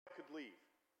could leave.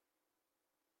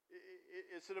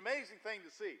 It's an amazing thing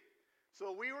to see.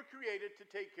 So we were created to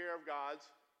take care of God's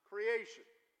creation.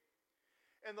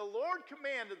 And the Lord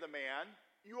commanded the man,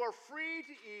 you are free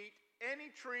to eat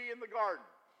any tree in the garden.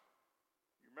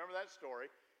 You remember that story?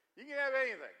 You can have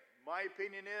anything. My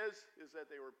opinion is that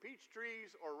they were peach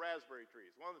trees or raspberry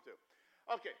trees, one of the two.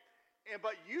 Okay,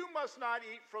 but you must not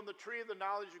eat from the tree of the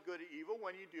knowledge of good and evil.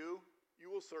 When you do,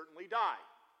 you will certainly die.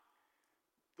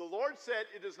 The Lord said,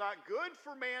 it is not good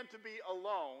for man to be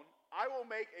alone. I will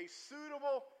make a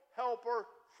suitable helper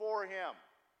for him.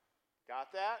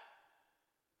 Got that?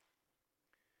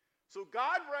 So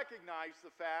God recognized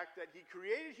the fact that he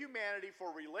created humanity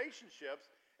for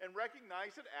relationships and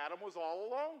recognized that Adam was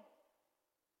all alone.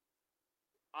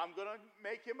 I'm going to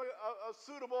make him a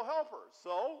suitable helper.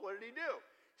 So what did he do?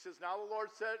 He says, now the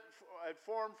Lord had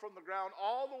formed from the ground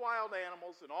all the wild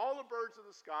animals and all the birds of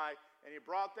the sky, and he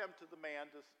brought them to the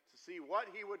man to see what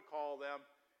he would call them,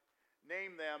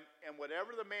 name them, and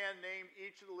whatever the man named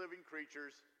each of the living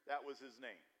creatures, that was his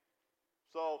name.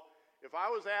 So if I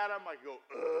was Adam, I could go,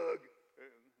 ugh,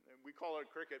 and we call it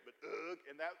a cricket, but ugh,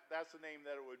 and that's the name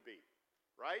that it would be,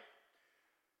 right?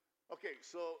 Okay,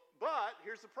 but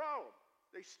here's the problem.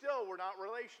 They still were not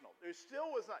relational. There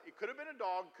still was not, it could have been a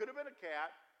dog, could have been a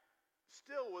cat,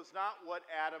 still was not what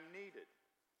Adam needed.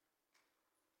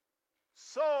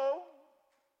 So,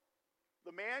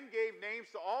 the man gave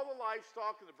names to all the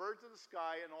livestock and the birds of the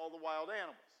sky and all the wild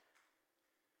animals.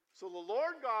 So the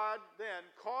Lord God then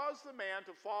caused the man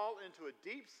to fall into a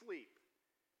deep sleep.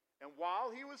 And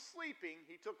while he was sleeping,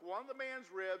 he took one of the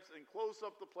man's ribs and closed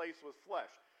up the place with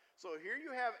flesh. So here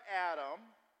you have Adam.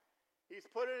 He's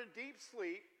put in a deep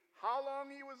sleep. How long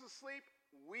he was asleep,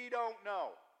 we don't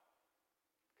know.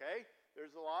 Okay?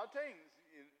 There's a lot of things.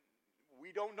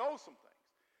 We don't know some things.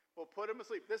 But put him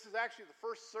asleep. This is actually the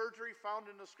first surgery found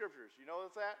in the scriptures. You know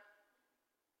what's that?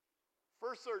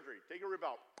 First surgery. Take a rib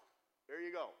out. There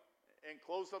you go. And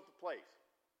close up the place.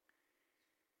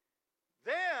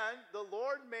 Then the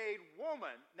Lord made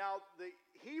woman. Now, the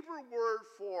Hebrew word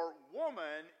for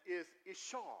woman is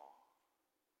Isha.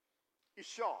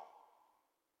 Isha.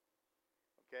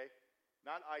 Okay?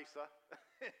 Not Isa.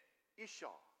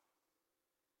 Isha.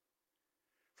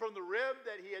 From the rib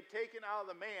that he had taken out of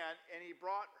the man, and he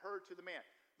brought her to the man.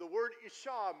 The word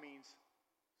Isha means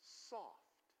soft.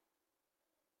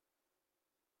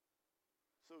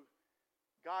 So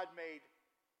God made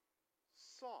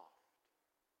soft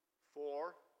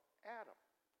for Adam.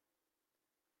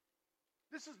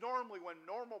 This is normally when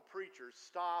normal preachers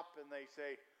stop and they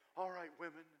say, all right,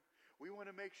 women, we want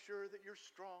to make sure that you're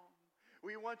strong.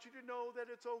 We want you to know that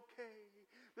it's okay.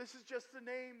 This is just the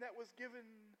name that was given.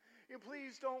 And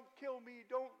please don't kill me.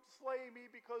 Don't slay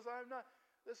me because I'm not.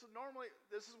 This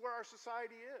is where our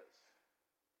society is.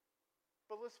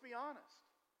 But let's be honest.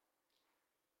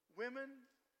 Women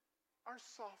are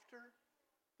softer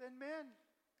than men.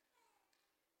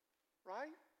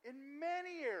 Right? In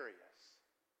many areas.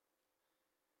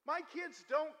 My kids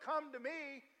don't come to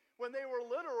me when they were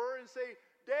littler and say,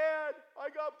 Dad, I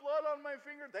got blood on my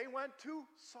finger. They went to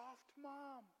soft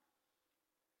mom.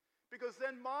 Because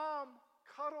then mom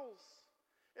cuddles,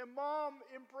 and mom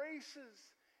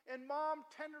embraces, and mom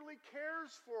tenderly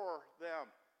cares for them.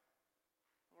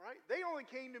 All right? They only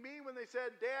came to me when they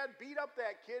said, Dad, beat up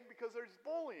that kid because they're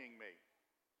bullying me.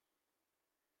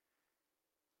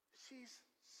 She's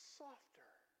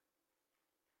softer.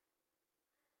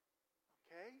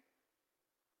 Okay?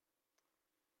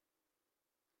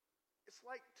 It's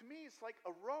like, to me, it's like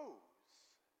a rose.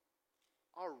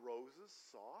 Are roses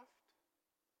soft?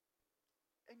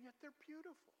 And yet they're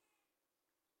beautiful.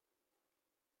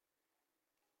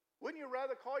 Wouldn't you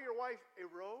rather call your wife a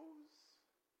rose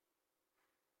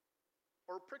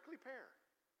or a prickly pear?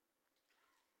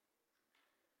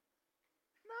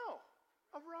 No,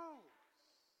 a rose.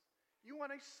 You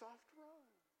want a soft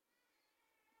rose.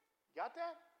 Got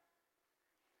that?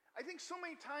 I think so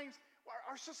many times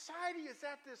our society is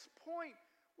at this point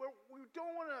where we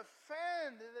don't want to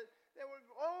offend. That we're,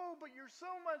 oh, but you're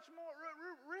so much more.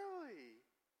 Really?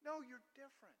 No, you're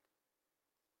different.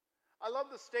 I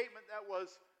love the statement that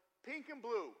was pink and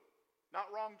blue. Not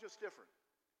wrong, just different.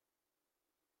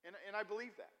 And I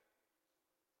believe that.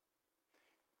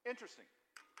 Interesting.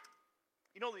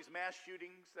 You know these mass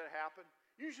shootings that happen?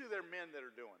 Usually they're men that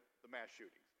are doing the mass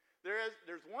shootings.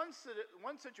 There's one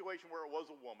situation where it was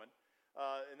a woman,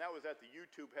 and that was at the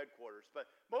YouTube headquarters, but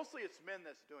mostly it's men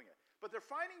that's doing it. But they're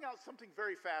finding out something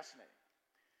very fascinating.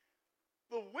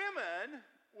 The women,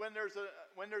 when there's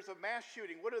a mass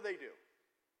shooting, what do they do?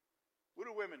 What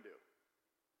do women do?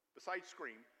 Besides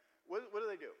scream, what do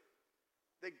they do?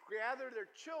 They gather their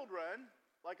children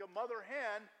like a mother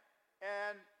hen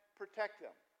and protect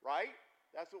them, right?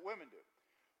 That's what women do.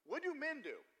 What do men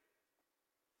do?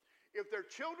 If their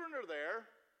children are there,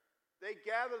 they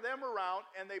gather them around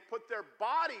and they put their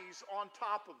bodies on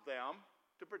top of them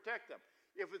to protect them.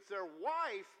 If it's their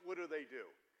wife, what do? They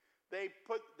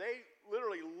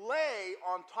literally lay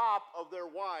on top of their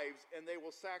wives and they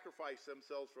will sacrifice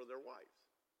themselves for their wives.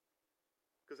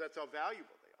 Because that's how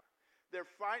valuable they are.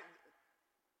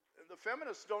 The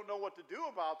feminists don't know what to do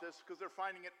about this because they're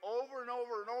finding it over and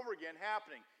over and over again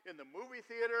happening. In the movie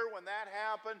theater when that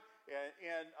happened,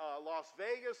 in Las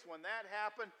Vegas when that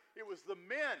happened, it was the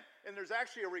men. And there's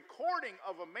actually a recording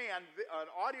of a man,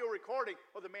 an audio recording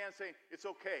of the man saying, it's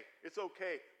okay, it's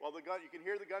okay. Well, you can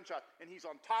hear the gunshot, and he's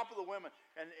on top of the women,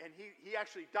 and he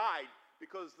actually died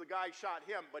because the guy shot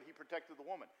him, but he protected the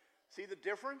woman. See the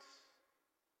difference?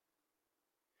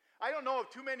 I don't know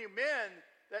of too many men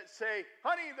that say,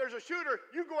 honey, there's a shooter,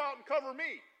 you go out and cover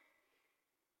me.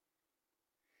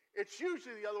 It's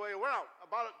usually the other way around.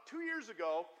 About 2 years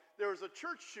ago, there was a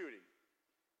church shooting.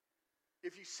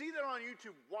 If you see that on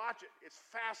YouTube, watch it. It's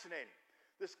fascinating.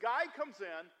 This guy comes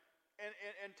in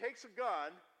and takes a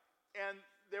gun, and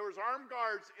there was armed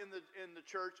guards in the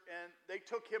church, and they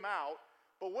took him out.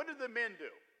 But what did the men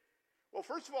do? Well,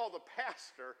 first of all, the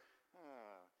pastor,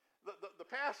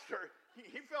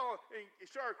 he fell, he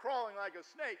started crawling like a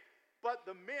snake, but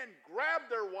the men grabbed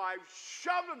their wives,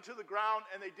 shoved them to the ground,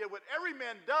 and they did what every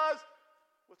man does.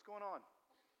 What's going on?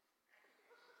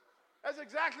 That's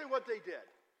exactly what they did.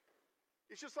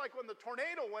 It's just like when the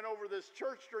tornado went over this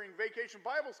church during Vacation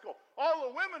Bible School. All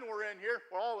the women were in here,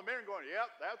 well, all the men are going,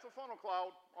 yep, that's a funnel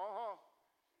cloud.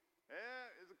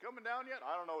 Yeah, is it coming down yet?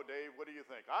 I don't know, Dave. What do you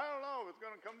think? I don't know if it's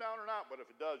going to come down or not, but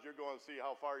if it does, you're going to see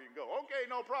how far you can go. Okay,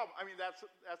 no problem. I mean, that's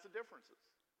the differences.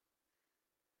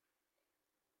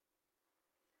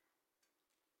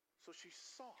 So she's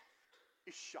soft,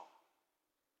 Isha.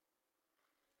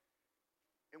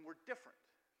 And we're different.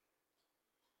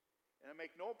 And I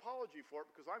make no apology for it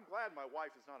because I'm glad my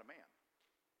wife is not a man.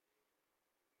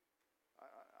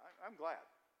 I'm glad.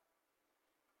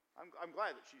 I'm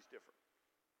glad that she's different.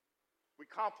 We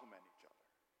complement each other.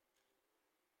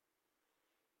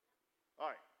 All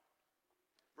right.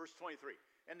 Verse 23.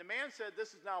 And the man said,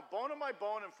 this is now bone of my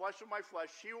bone and flesh of my flesh.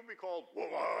 She will be called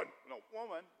woman. No,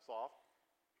 woman, soft.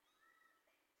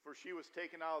 For she was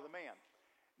taken out of the man.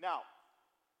 Now,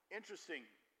 interesting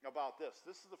about this.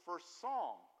 This is the first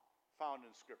song found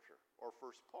in Scripture, or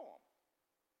first poem.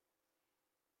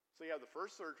 So you have the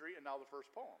first surgery and now the first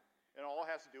poem. And it all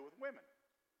has to do with women.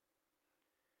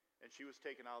 And she was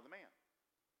taken out of the man.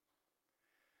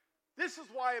 This is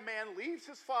why a man leaves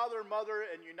his father and mother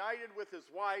and united with his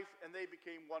wife, and they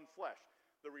became one flesh.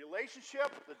 The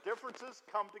relationship, the differences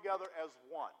come together as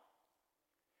one.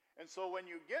 And so when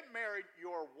you get married,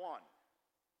 you're one.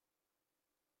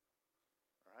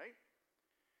 All right?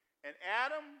 And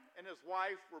Adam and his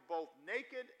wife were both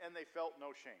naked, and they felt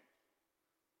no shame.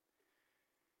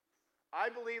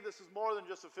 I believe this is more than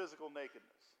just a physical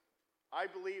nakedness. I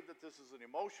believe that this is an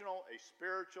emotional, a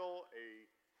spiritual,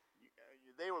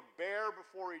 they were bare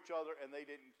before each other, and they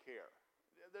didn't care.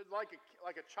 They're like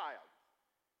a child.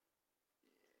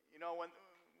 You know,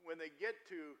 when they get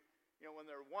to, you know, when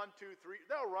they're 1, 2, 3,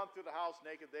 they'll run through the house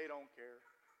naked. They don't care.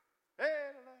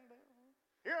 Hey,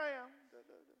 here I am.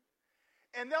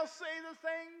 And they'll say the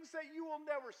things that you will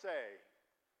never say.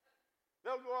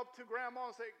 They'll go up to Grandma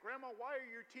and say, Grandma, why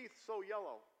are your teeth so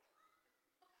yellow?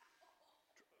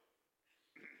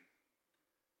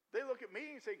 They look at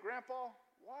me and say, Grandpa,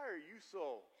 why are you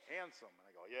so handsome? And I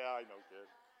go, yeah, I know, kid.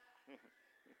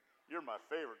 You're my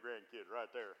favorite grandkid right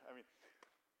there. I mean,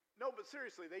 no, but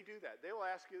seriously, they do that. They will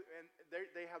ask you, and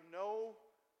they have no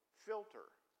filter.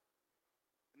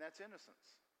 And that's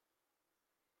innocence.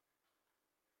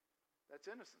 That's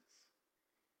innocence.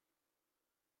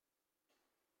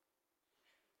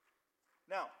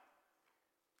 Now,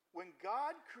 when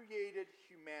God created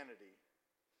humanity,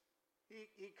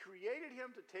 He created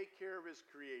him to take care of his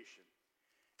creation.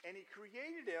 And he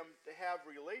created him to have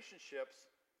relationships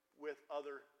with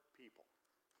other people.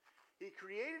 He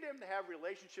created him to have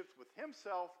relationships with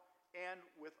himself and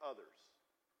with others.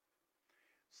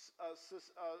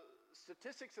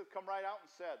 Statistics have come right out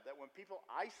and said that when people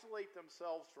isolate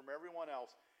themselves from everyone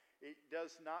else, it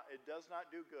does not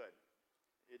do good.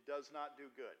 It does not do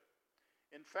good.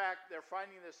 In fact, they're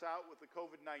finding this out with the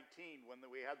COVID-19 when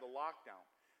we had the lockdown.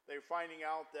 They're finding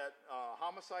out that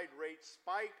homicide rates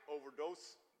spiked, drug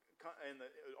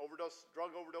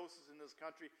overdoses in this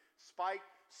country spiked.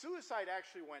 Suicide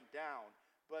actually went down,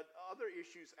 but other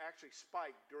issues actually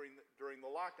spiked during the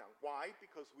lockdown. Why?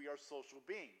 Because we are social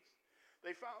beings.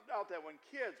 They found out that when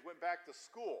kids went back to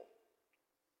school,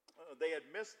 they had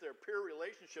missed their peer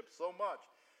relationship so much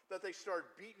that they started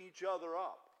beating each other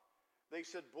up. They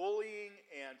said bullying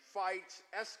and fights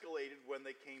escalated when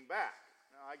they came back.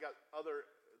 Now, I got other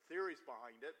theories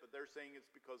behind it, but they're saying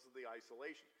it's because of the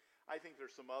isolation. I think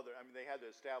there's some other, they had to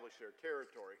establish their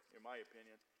territory, in my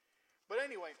opinion. But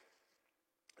anyway,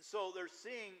 so they're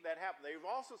seeing that happen. They've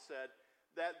also said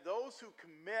that those who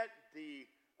commit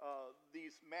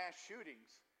these mass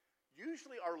shootings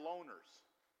usually are loners,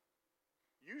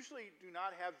 usually do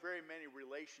not have very many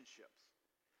relationships.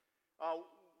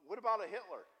 What about a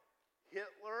Hitler?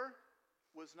 Hitler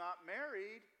was not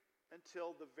married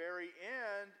until the very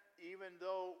end, even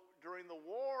though during the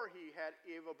war he had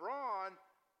Eva Braun,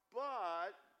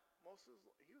 but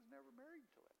he was never married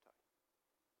until that time.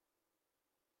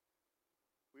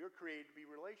 We were created to be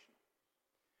relational.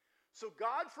 So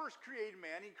God first created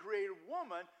man, he created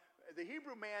woman. The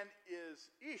Hebrew man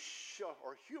is ish,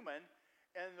 or human,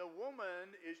 and the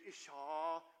woman is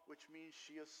isha, which means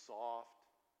she is soft.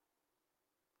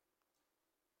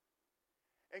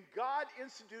 And God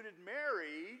instituted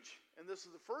marriage, and this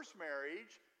is the first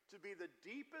marriage, to be the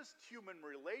deepest human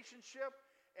relationship,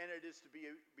 and it is to be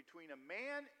between a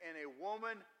man and a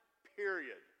woman,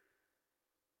 period.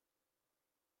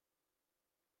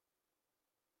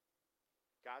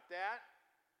 Got that?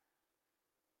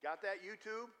 Got that,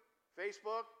 YouTube?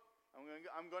 Facebook?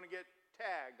 I'm going to get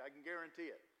tagged, I can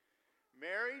guarantee it.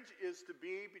 Marriage is to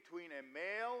be between a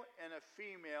male and a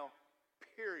female,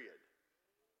 period.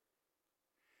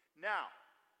 Now,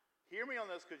 hear me on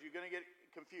this because you're going to get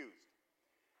confused.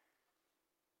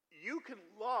 You can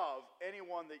love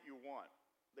anyone that you want.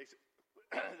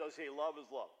 They'll say love is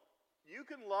love. You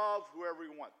can love whoever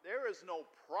you want. There is no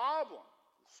problem.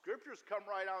 The scriptures come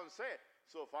right out and say it.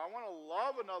 So if I want to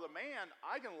love another man,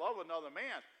 I can love another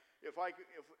man. If I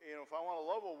want to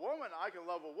love a woman, I can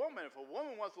love a woman. If a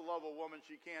woman wants to love a woman,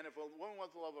 she can. If a woman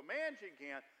wants to love a man, she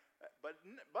can. But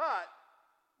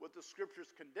what the scriptures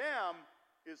condemn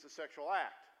is the sexual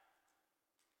act.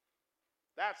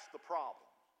 That's the problem.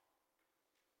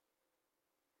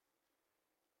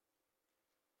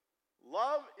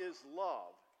 Love is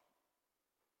love,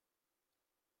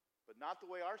 but not the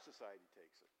way our society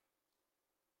takes it.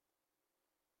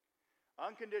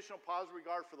 Unconditional positive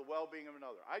regard for the well-being of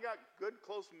another. I got good,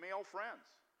 close male friends.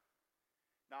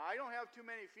 Now, I don't have too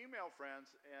many female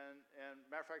friends, and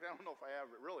matter of fact, I don't know if I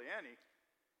have really any.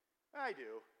 I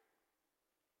do.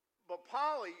 But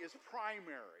Polly is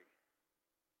primary,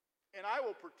 and I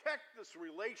will protect this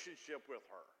relationship with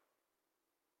her.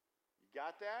 You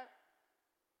got that?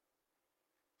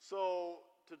 So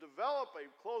to develop a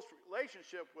close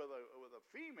relationship with a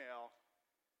female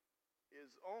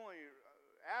is only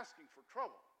asking for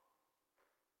trouble.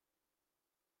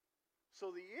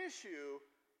 So the issue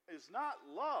is not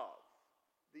love.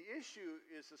 The issue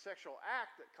is the sexual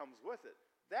act that comes with it.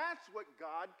 That's what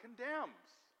God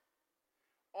condemns.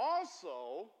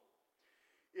 Also,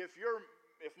 if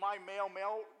my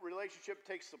male-male relationship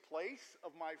takes the place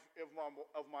of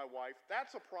my wife,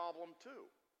 that's a problem too.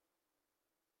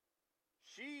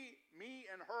 She, me,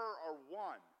 and her are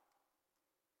one.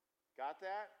 Got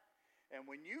that? And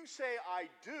when you say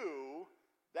I do,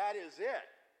 that is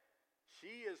it.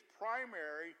 She is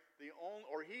primary,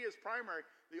 he is primary.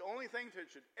 The only thing that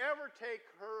should ever take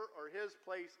her or his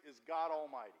place is God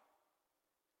Almighty.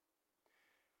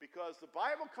 Because the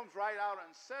Bible comes right out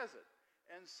and says it,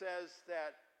 and says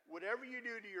that whatever you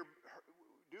do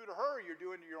to her, you're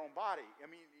doing to your own body.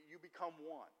 You become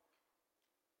one.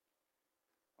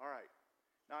 All right.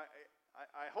 Now,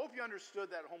 I hope you understood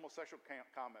that homosexual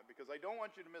comment, because I don't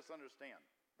want you to misunderstand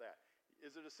that.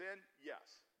 Is it a sin?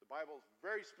 Yes. The Bible is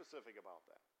very specific about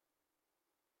that.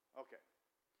 Okay.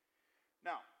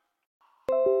 Now,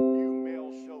 you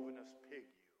male chauvinist pig,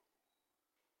 you.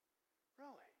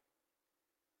 Really?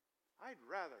 I'd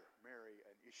rather marry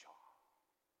an Isha,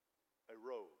 a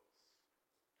rose,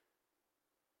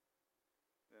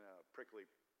 than a prickly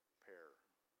pear.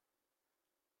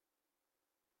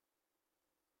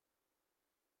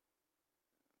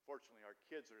 Unfortunately, our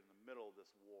kids are in the middle of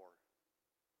this war.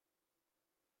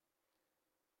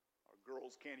 Our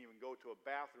girls can't even go to a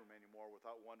bathroom anymore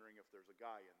without wondering if there's a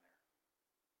guy in there.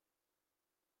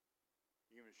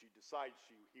 Even if she decides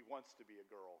he wants to be a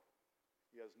girl,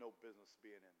 he has no business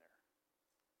being in there.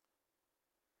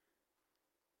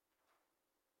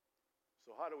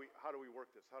 So how do we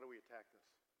work this? How do we attack this?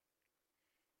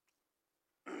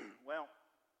 Well,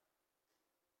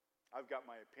 I've got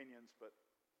my opinions, but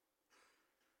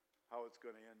how it's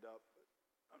going to end up, but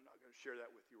I'm not going to share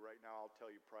that with you right now. I'll tell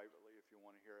you privately if you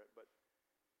want to hear it. But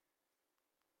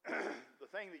the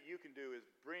thing that you can do is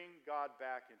bring God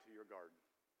back into your garden.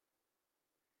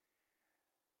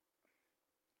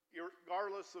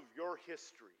 Regardless of your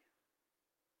history,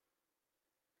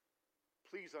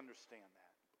 please understand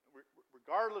that.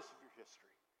 Regardless of your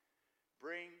history,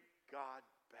 bring God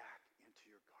back into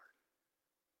your garden.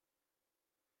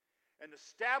 And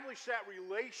establish that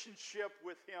relationship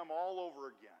with Him all over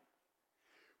again.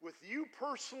 With you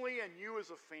personally and you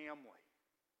as a family.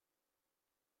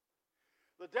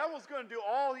 The devil's going to do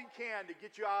all he can to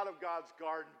get you out of God's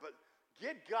garden, but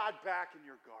get God back in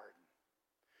your garden.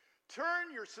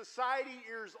 Turn your society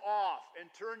ears off and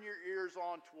turn your ears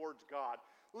on towards God.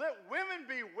 Let women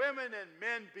be women and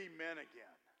men be men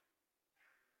again.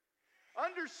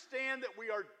 Understand that we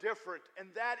are different and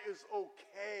that is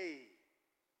okay.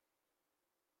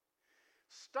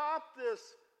 Stop this,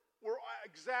 we're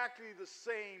exactly the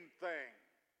same thing.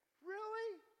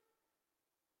 Really?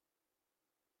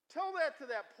 Tell that to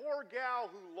that poor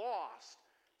gal who lost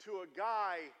to a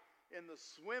guy in the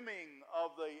swimming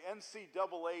of the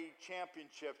NCAA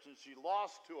championships, and she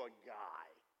lost to a guy.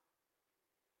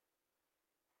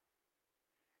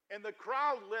 And the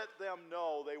crowd let them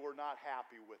know they were not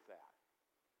happy with that,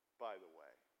 by the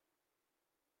way.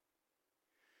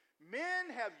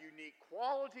 Men have unique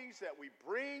qualities that we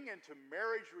bring into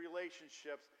marriage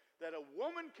relationships that a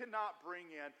woman cannot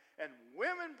bring in, and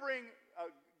women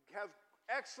have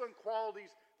excellent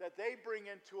qualities that they bring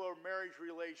into a marriage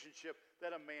relationship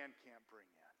that a man can't bring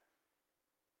in.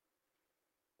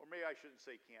 Or maybe I shouldn't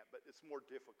say can't, but it's more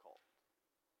difficult.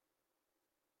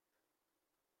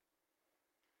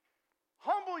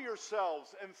 Humble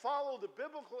yourselves and follow the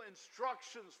biblical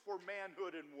instructions for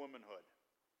manhood and womanhood.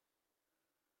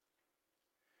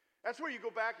 That's where you go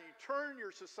back and you turn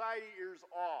your society ears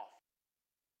off.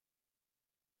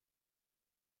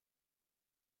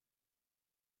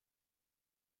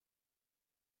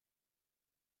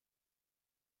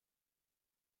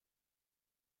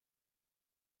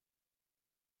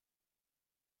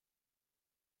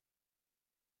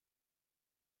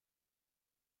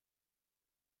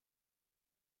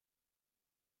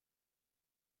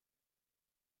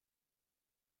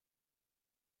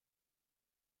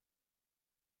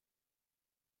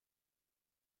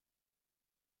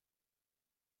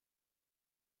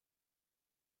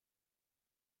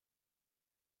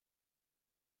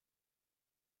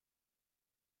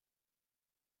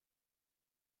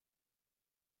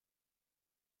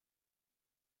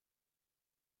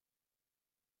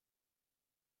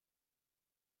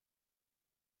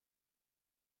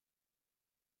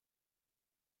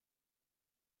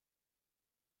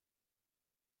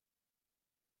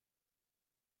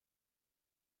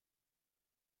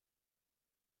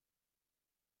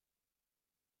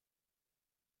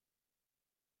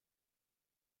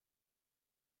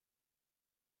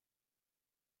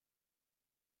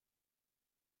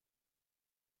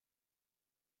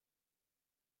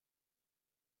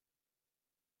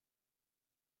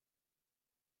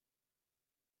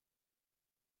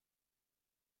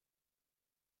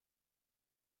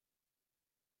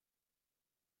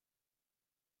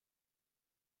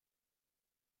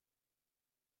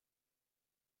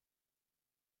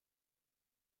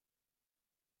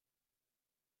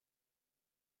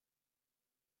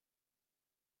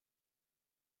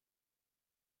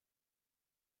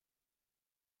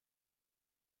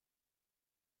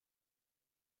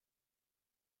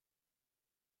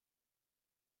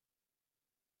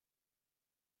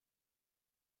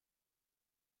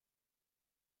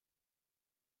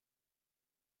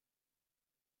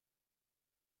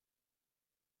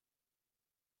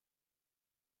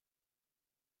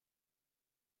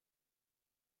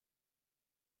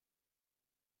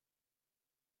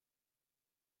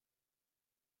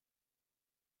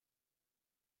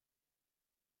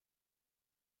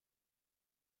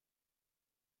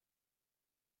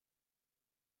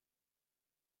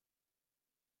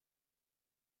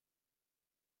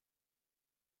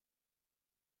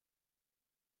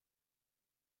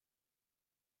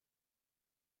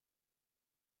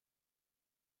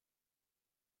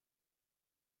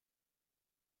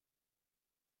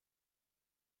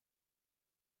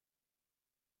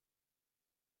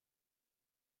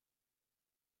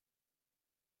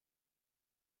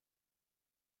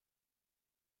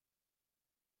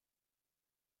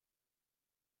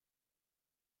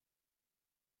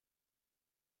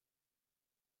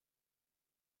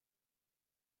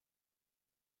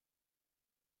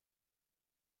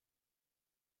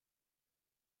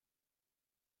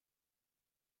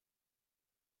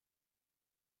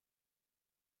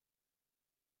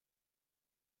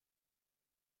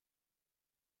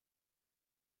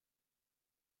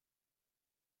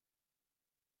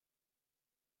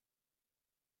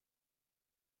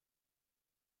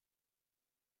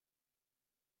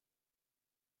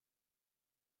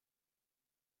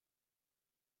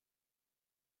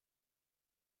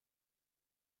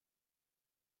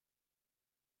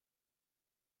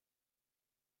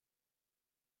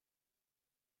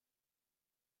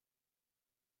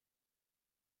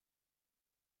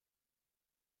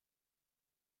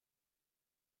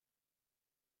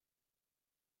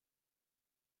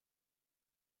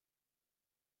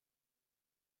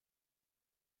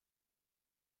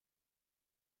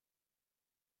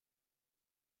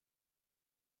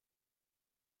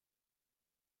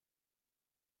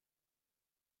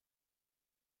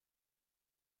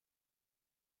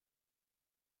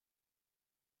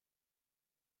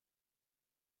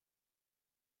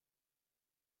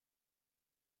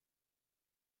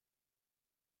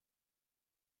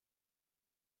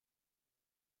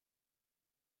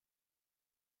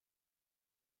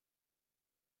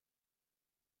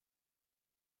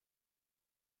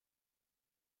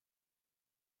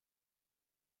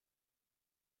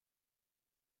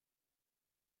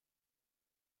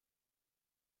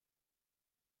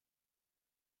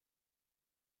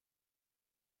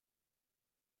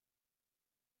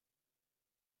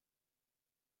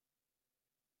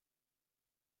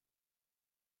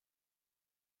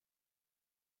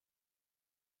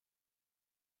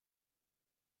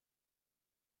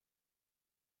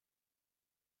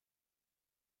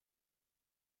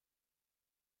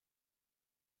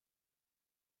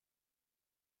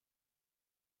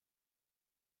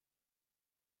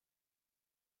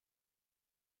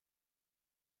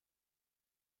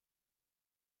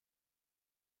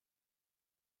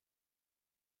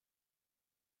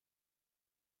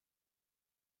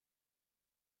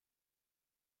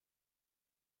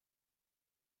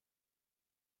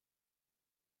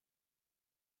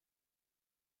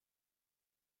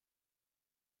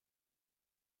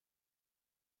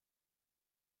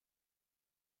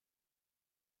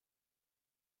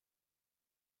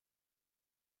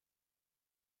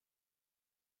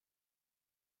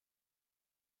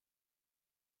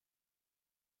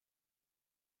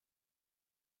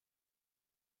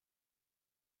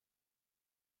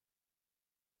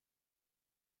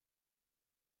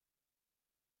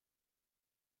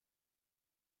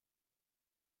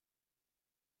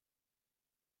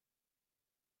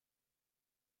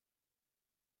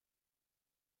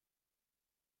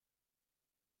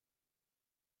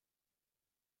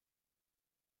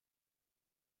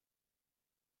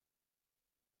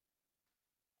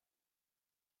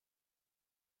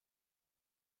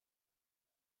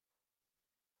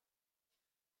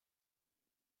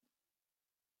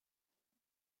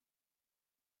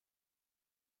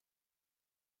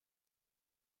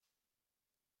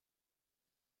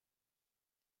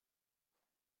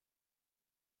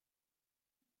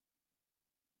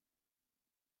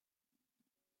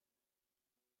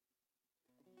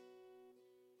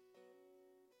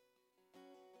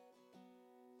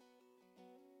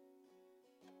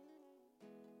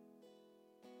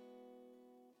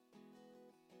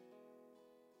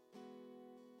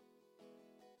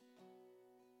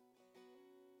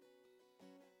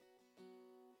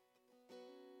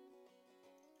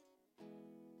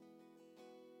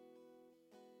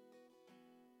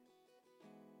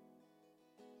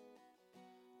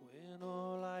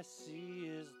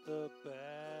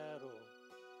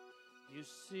 You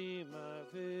see my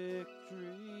victory.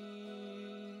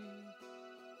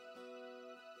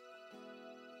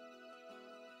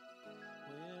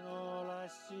 When all I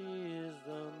see is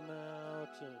the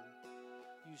mountain,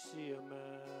 you see a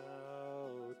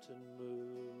mountain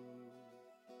move.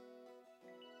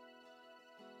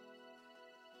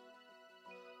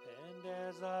 And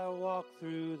as I walk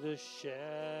through the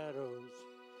shadows,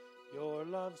 your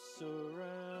love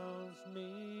surrounds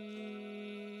me.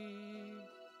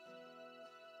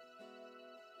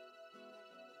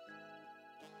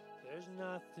 There's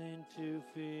nothing to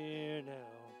fear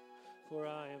now, for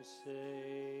I am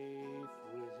safe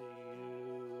with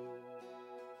you.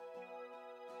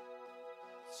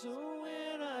 So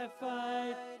when I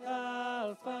fight,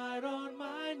 I'll fight on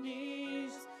my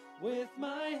knees, with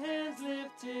my hands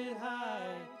lifted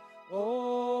high.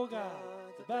 Oh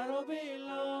God, the battle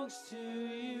belongs to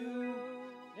you.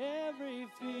 Every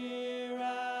fear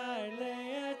I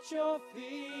lay at your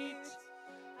feet.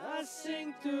 I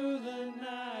sing through the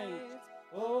night.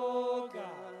 Oh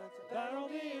God, the battle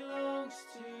belongs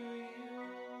to you.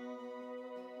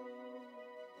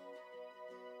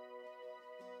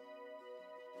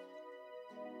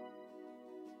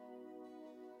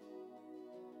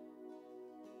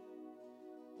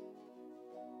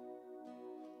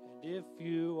 And if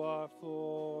you are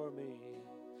for me,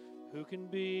 who can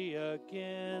be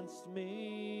against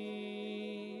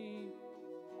me?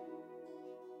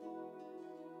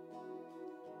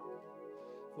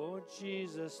 For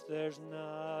Jesus, there's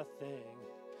nothing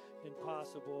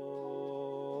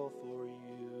impossible for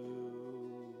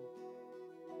you.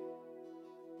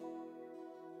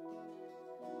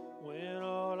 When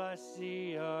all I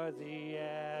see are the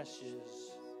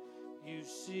ashes, you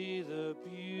see the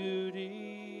beauty.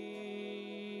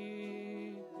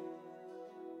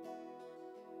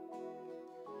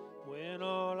 When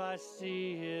all I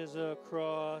see is a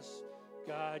cross,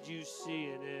 God, you see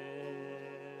an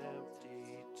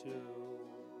empty tomb.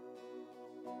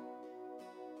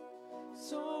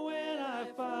 So when I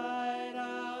fight,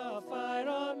 I'll fight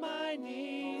on my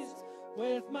knees,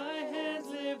 with my hands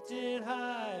lifted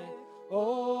high.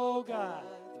 Oh God,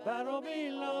 the battle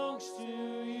belongs to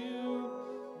you.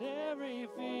 And every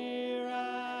fear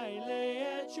I lay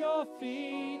at your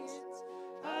feet.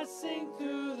 I sing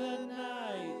through the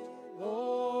night.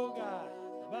 Oh God,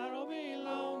 the battle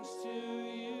belongs to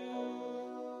you.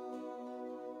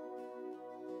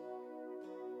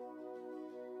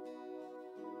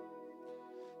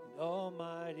 An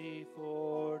almighty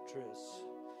fortress,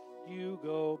 you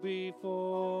go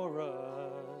before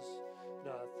us.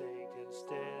 Nothing can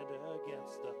stand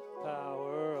against the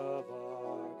power of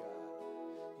our God.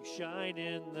 You shine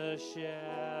in the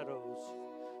shadows.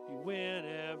 You win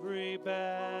every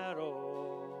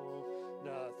battle.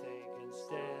 Nothing can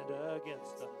stand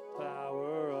against the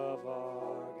power of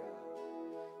our God.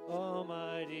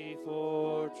 Almighty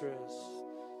fortress,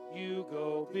 you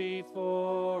go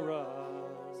before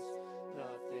us.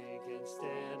 Nothing can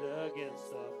stand against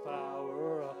the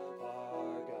power of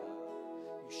our God.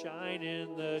 You shine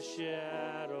in the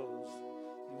shadows.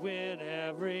 You win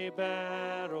every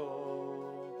battle.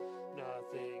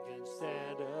 Nothing can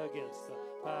stand against the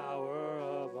power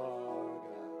of our God.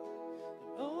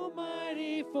 An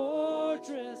almighty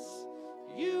fortress,